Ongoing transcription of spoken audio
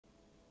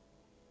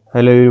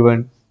Hello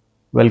everyone,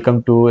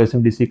 welcome to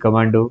SFDC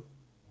Commando.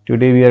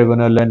 Today we are going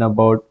to learn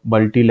about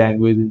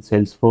multi-language in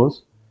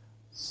Salesforce.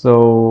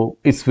 So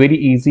it's very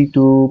easy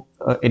to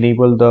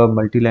enable the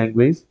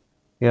multi-language.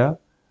 Yeah.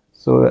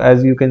 So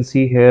as you can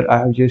see here, I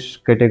have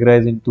just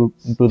categorized into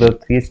the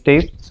three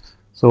steps.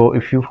 So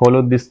if you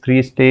follow this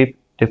three step,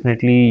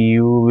 definitely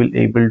you will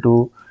able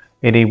to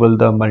enable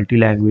the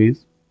multi-language.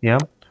 Yeah.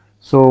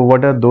 So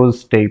what are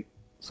those steps?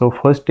 So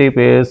first step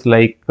is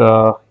like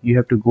you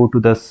have to go to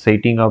the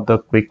setting of the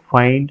quick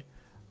find,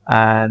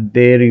 and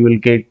there you will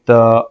get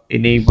the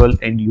enable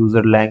end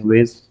user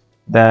language.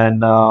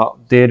 Then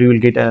there you will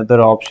get another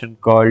option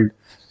called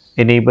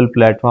enable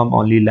platform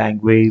only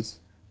language.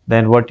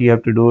 Then what you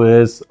have to do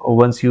is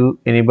once you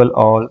enable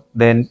all,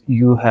 then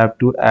you have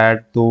to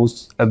add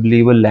those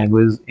available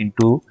languages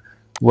into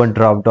one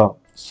drop down.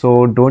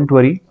 So don't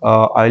worry,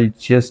 I'll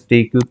just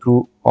take you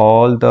through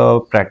all the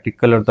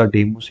practical or the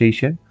demo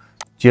session.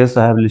 Just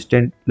I have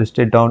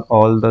listed down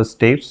all the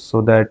steps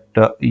so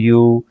that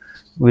you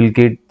will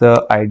get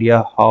the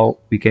idea how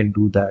we can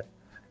do that.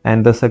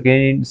 And the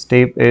second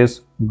step is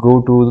go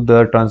to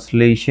the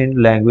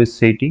translation language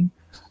setting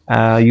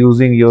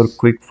using your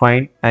quick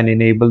find and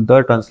enable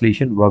the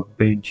translation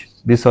workbench.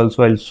 This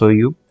also I'll show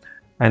you.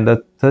 And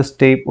the third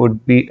step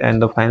would be,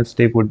 and the final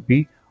step would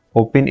be,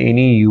 open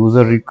any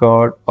user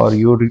record or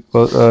your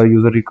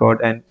user record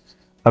and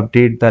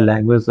update the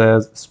language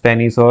as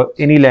Spanish or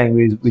any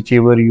language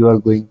whichever you are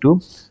going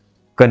to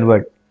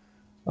convert.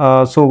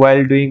 So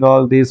while doing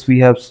all this, we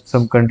have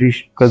some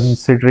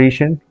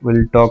consideration.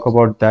 We'll talk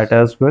about that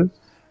as well.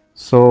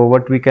 So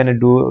what we can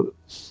do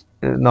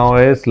now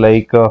is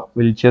like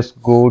we'll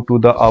just go to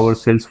the our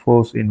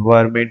Salesforce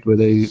environment,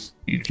 whether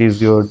it is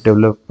your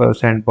developer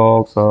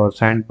sandbox or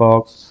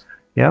sandbox.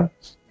 Yeah.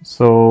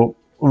 So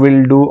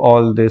we'll do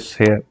all this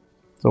here.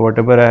 So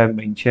whatever I have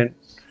mentioned,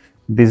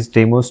 this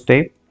demo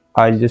step,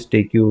 I'll just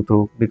take you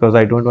through because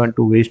I don't want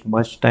to waste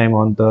much time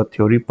on the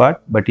theory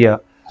part. But yeah,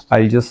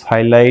 I'll just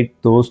highlight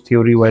those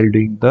theory while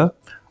doing the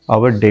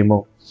our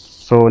demo.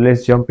 So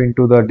let's jump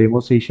into the demo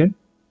session.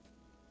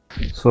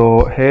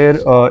 So here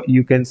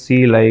you can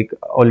see like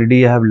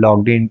already I have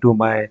logged into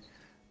my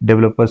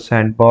developer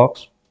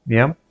sandbox.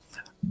 Yeah.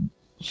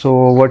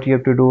 So what you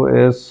have to do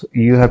is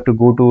you have to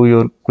go to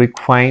your quick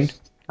find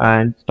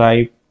and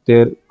type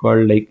there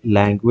called like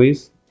language,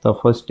 the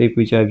first step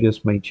which I've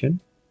just mentioned.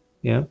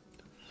 Yeah.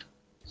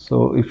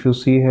 So if you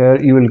see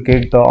here, you will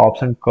get the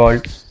option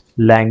called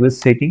language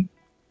setting.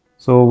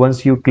 So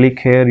once you click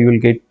here, you will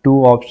get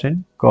two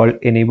options called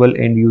enable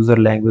end user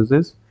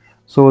languages.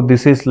 So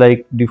this is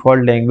like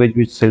default language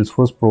which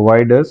Salesforce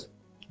provides us.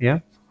 Yeah.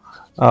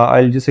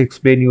 I'll just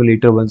explain you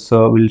later once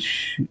we'll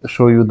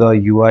show you the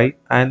UI.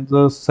 And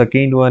the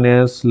second one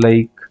is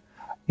like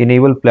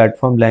enable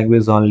platform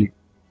language only,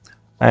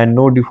 and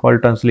no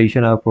default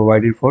translation are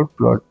provided for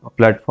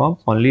platform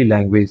only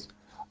language.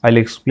 I'll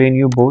explain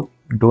you both,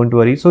 don't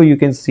worry. So you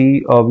can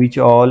see which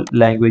all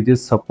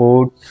languages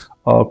support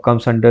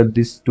comes under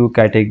this two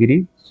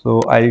category.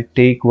 So I'll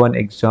take one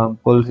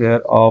example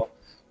here of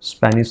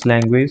Spanish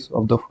language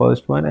of the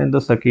first one, and the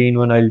second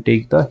one I'll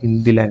take the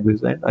Hindi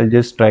language, and I'll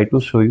just try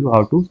to show you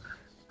how to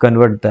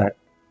convert that.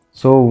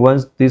 So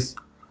once this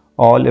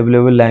all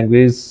available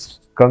language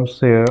comes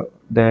here,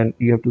 then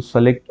you have to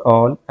select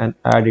all and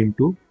add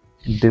into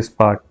this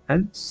part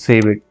and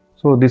save it.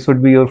 So this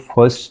would be your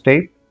first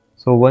step.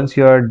 So once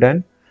you are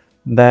done,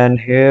 then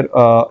here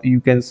you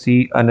can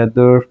see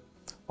another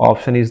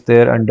option is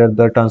there under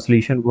the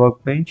translation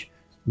workbench.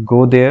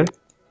 Go there,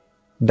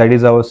 that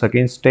is our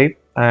second step,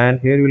 and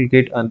here you will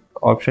get an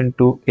option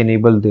to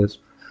enable this.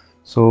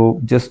 So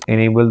just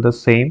enable the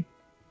same.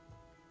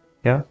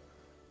 Yeah.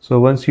 So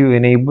once you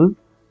enable,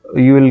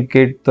 you will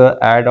get the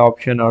add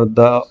option or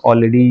the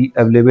already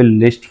available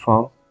list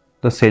from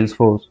the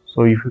Salesforce.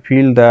 So if you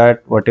feel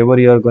that whatever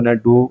you are gonna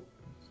do,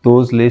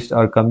 those lists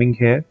are coming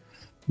here,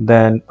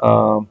 then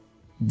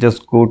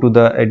just go to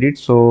the edit.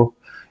 So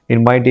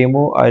in my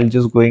demo, I'll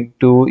just going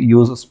to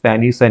use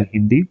Spanish and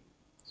Hindi.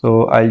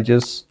 So I'll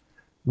just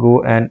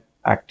go and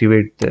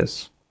activate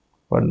this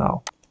for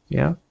now.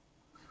 Yeah.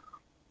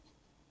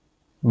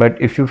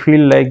 But if you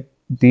feel like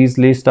these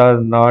lists are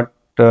not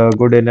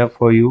good enough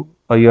for you,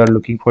 or you are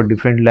looking for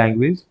different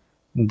language,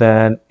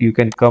 then you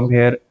can come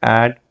here,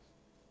 add,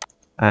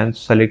 and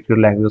select your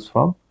language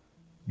from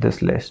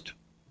this list.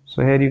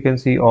 So here you can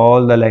see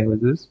all the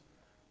languages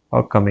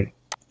are coming.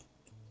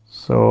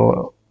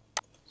 So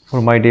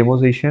for my demo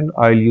session,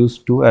 I'll use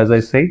two as I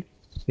said.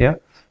 Yeah.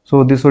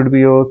 So this would be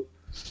your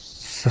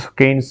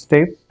second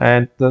step,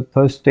 and the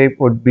third step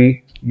would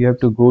be you have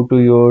to go to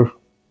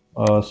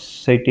your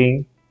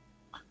setting.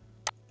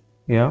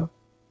 Yeah.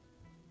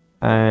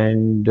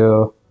 And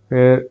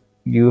here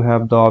you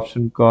have the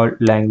option called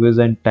language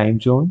and time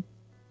zone.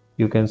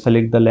 You can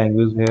select the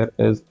language here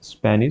as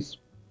Spanish.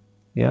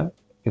 Yeah,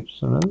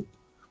 Espanol.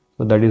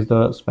 So that is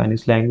the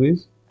Spanish language,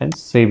 and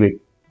save it.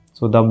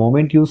 So the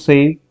moment you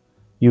save,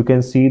 you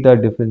can see the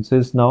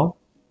differences now.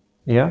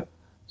 Yeah.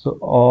 So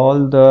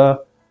all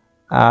the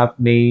app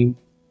name,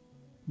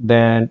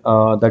 then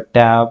the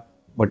tab,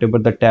 whatever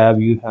the tab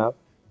you have,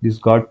 this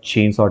got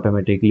changed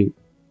automatically.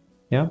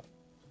 Yeah.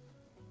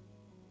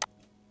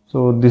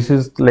 So this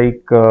is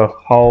like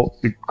how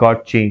it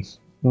got changed.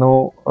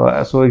 Now,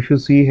 so if you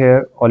see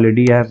here,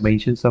 already I have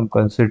mentioned some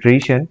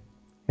consideration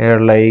here,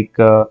 like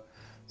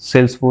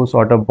Salesforce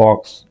out of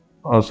box.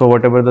 So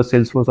whatever the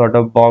Salesforce out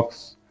of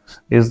box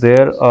is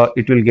there,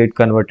 it will get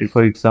converted.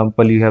 For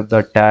example, you have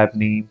the tab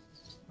name,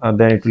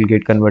 then it will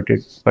get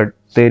converted. But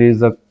there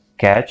is a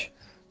catch.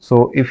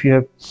 So if you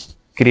have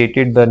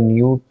created the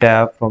new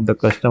tab from the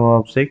customer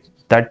object,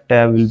 that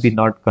tab will be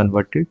not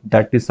converted.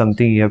 That is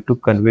something you have to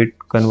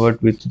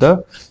convert with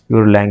the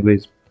your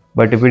language.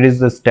 But if it is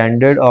the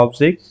standard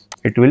object,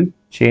 it will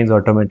change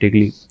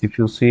automatically. If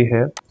you see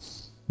here,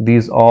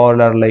 these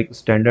all are like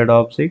standard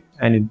object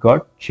and it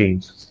got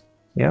changed.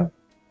 Yeah.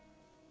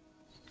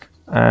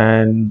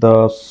 And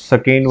the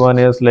second one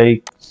is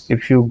like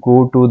if you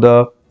go to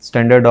the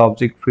standard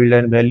object field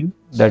and value,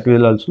 that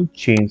will also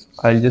change.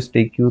 I'll just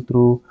take you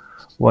through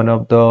one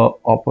of the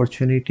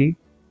opportunity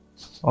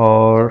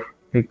or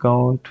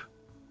account.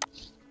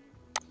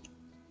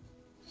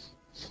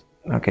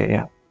 Okay,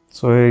 yeah.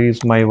 So here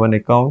is my one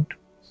account.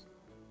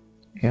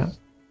 Yeah.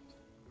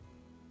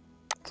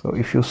 So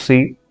if you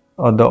see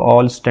the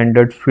all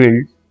standard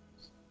field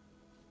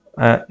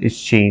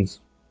is changed.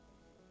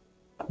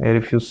 Here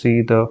if you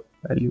see the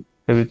value,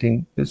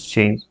 everything is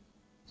changed.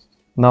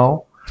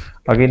 Now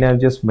again I've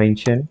just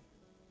mentioned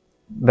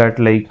that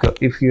like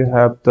if you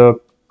have the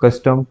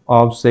custom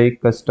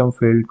object, custom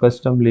field,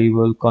 custom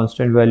label,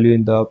 constant value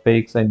in the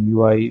apex and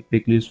UI,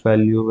 picklist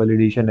value,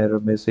 validation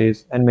error message,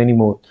 and many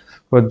more.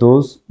 For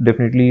those,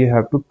 definitely you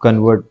have to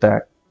convert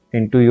that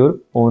into your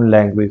own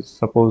language.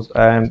 Suppose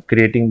I am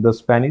creating the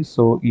Spanish,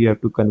 so you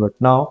have to convert.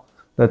 Now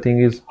the thing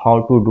is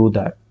how to do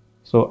that.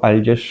 So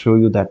I'll just show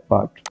you that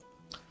part.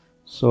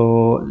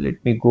 So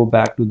let me go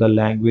back to the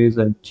language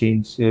and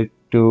change it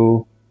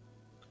to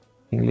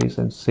English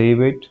and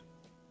save it.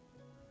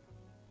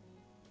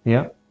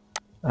 Yeah,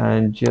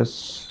 and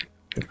just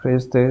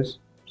refresh this.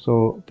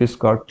 So this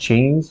got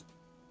changed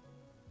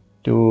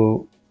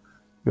to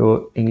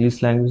your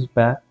English language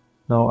back.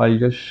 Now I'll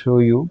just show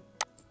you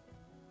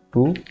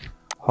to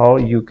how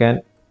you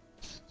can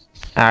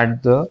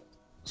add the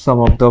some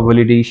of the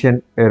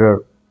validation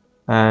error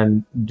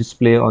and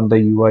display on the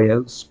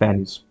UIL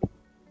Spanish.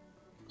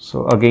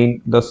 So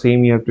again, the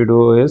same you have to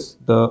do is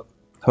the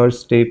third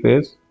step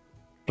is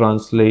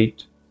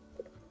translate.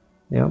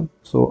 Yeah,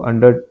 so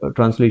under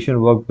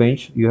translation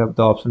workbench, you have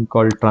the option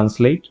called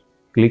translate.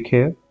 Click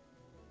here.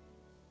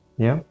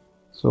 Yeah,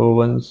 so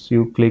once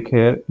you click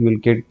here, you will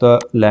get the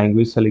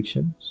language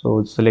selection.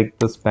 So select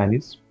the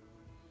Spanish,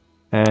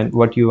 and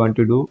what you want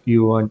to do,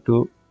 you want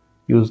to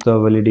use the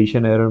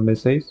validation error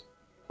message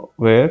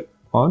where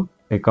on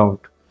account.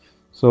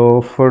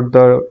 So for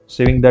the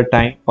saving the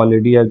time,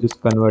 already I've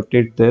just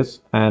converted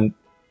this and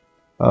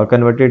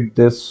converted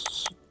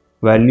this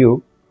value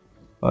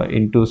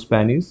into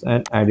Spanish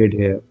and added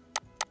here.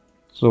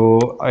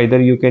 So either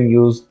you can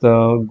use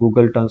the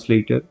Google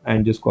Translator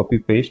and just copy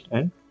paste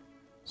and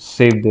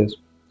save this.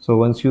 So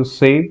once you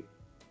save,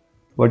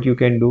 what you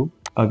can do,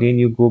 again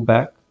you go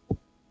back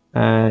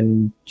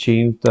and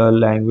change the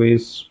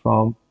language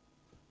from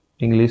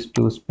English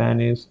to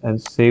Spanish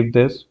and save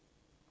this.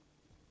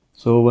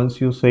 So once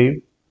you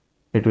save,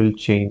 it will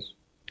change.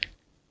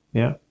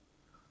 Yeah.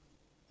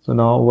 So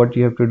now what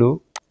you have to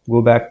do,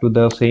 go back to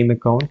the same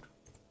account,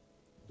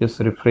 just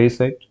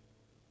refresh it,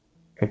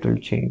 it will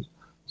change.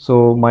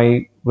 So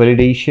my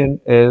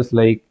validation is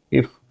like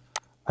if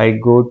I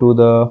go to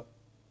the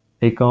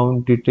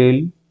account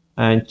detail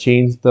and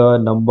change the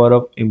number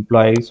of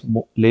employees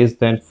less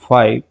than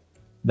 5,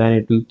 then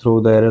it will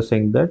throw the error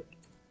saying that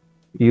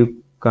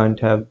you can't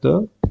have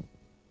the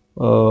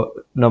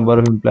number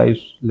of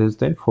employees less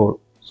than 4.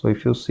 So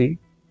if you see,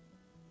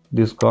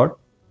 this got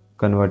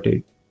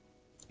converted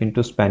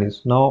into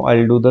Spanish. Now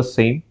I'll do the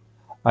same.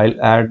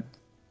 I'll add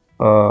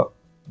uh,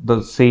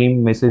 the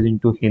same message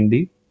into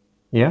Hindi.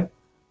 Yeah,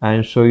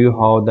 and show you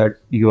how that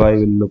UI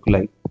will look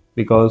like,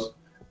 because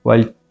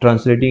while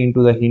translating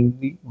into the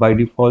Hindi, by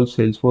default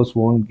Salesforce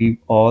won't give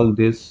all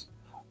this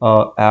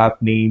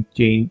app name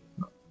change,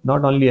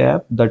 not only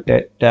app,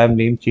 the tab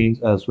name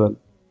change as well.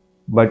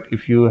 But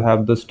if you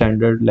have the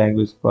standard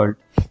language called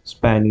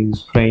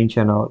Spanish, French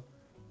and all,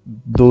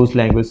 those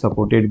languages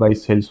supported by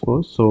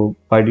Salesforce, so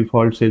by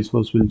default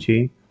Salesforce will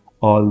change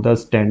all the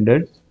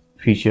standard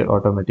feature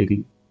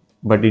automatically.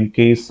 But in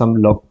case some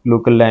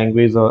local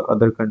language or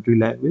other country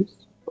language,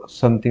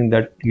 something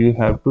that you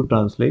have to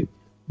translate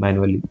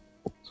manually.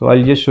 So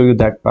I'll just show you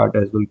that part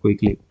as well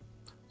quickly.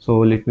 So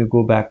let me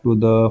go back to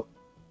the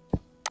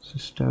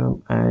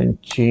system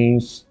and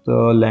change the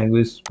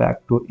language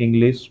back to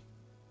English.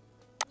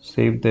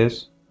 Save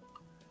this.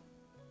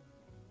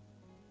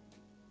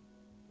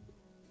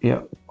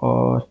 Yeah,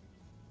 or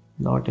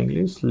not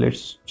English.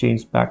 Let's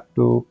change back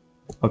to,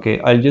 okay,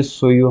 I'll just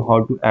show you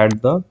how to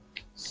add the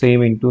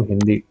same into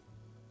Hindi.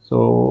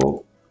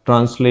 So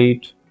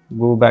translate,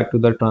 go back to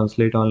the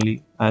translate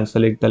only and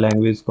select the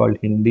language called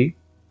Hindi.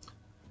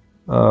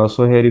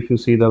 So here if you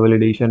see the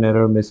validation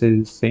error message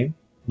is same.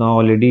 Now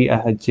already I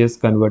had just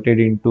converted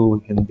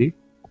into Hindi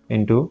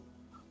into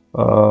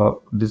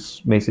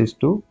this message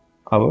to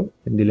our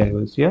Hindi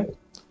language. Yeah.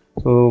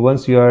 So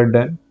once you are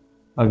done,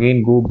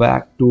 again go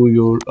back to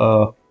your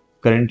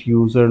current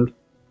user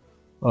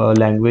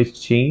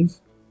language change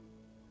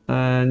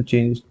and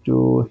change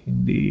to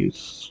Hindi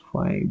is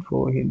fine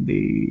for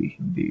Hindi.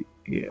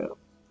 Yeah.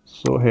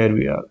 So here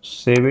we are.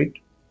 Save it.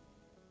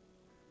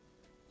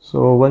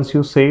 So once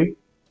you save,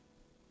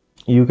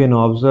 you can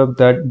observe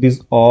that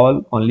this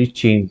all only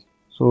change.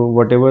 So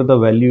whatever the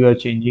value you are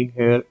changing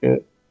here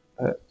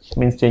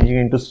means changing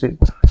into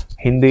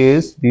Hindi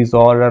is these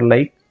all are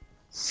like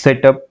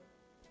setup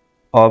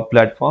or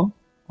platform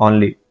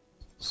only.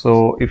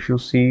 So if you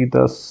see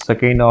the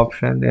second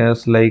option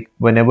is like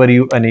whenever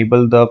you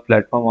enable the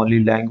platform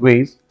only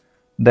language,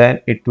 then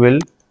it will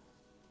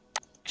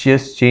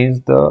just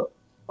change the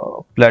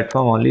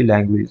platform only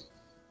language.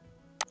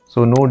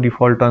 So no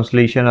default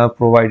translation are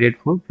provided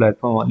for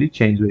platform only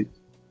change.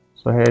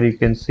 So here you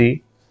can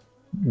see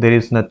there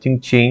is nothing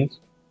changed.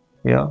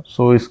 Yeah,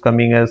 so it's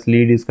coming as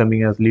lead is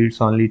coming as leads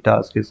only,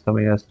 task is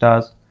coming as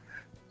task.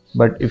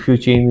 But if you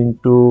change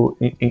into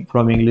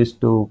from English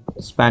to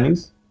Spanish,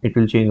 it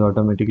will change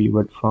automatically,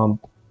 but from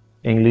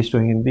English to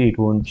Hindi it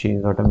won't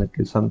change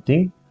automatically.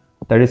 Something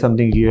that is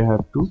something you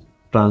have to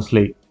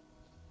translate.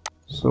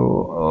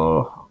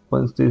 So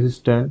once this is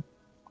done,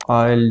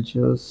 I'll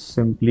just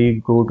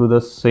simply go to the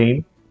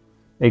same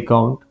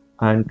account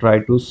and try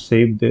to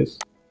save this.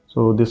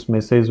 So this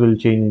message will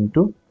change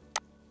into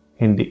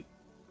Hindi.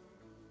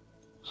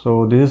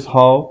 So this is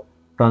how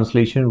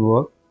translation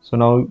works. So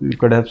now you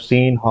could have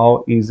seen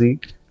how easy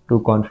to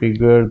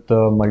configure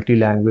the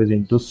multi-language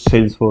into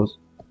Salesforce.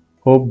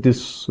 Hope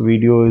this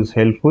video is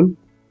helpful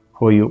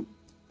for you,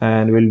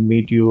 and we'll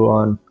meet you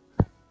on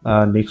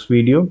next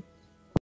video.